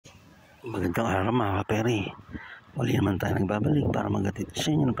Magandang araw mga kaperi. Muli naman tayo nagbabalik para maghatid sa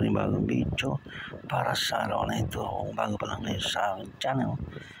inyo ng panibagong video para sa araw na ito. Kung bago pa lang kayo sa aking channel,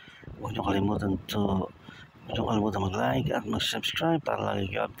 huwag niyo kalimutan mag-like at mag-subscribe para lagi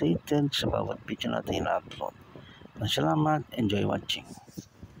kayo updated sa bawat video natin na-upload. Salamat, enjoy watching.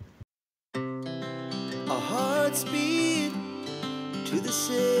 Our hearts beat to the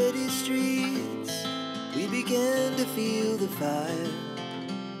city streets. We began to feel the fire.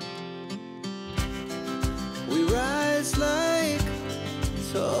 We rise like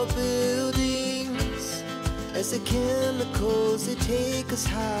tall buildings as the chemicals they take us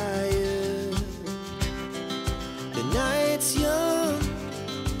higher. The night's young,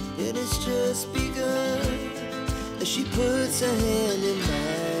 it has just begun as she puts her hand in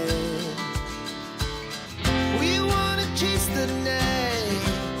mine.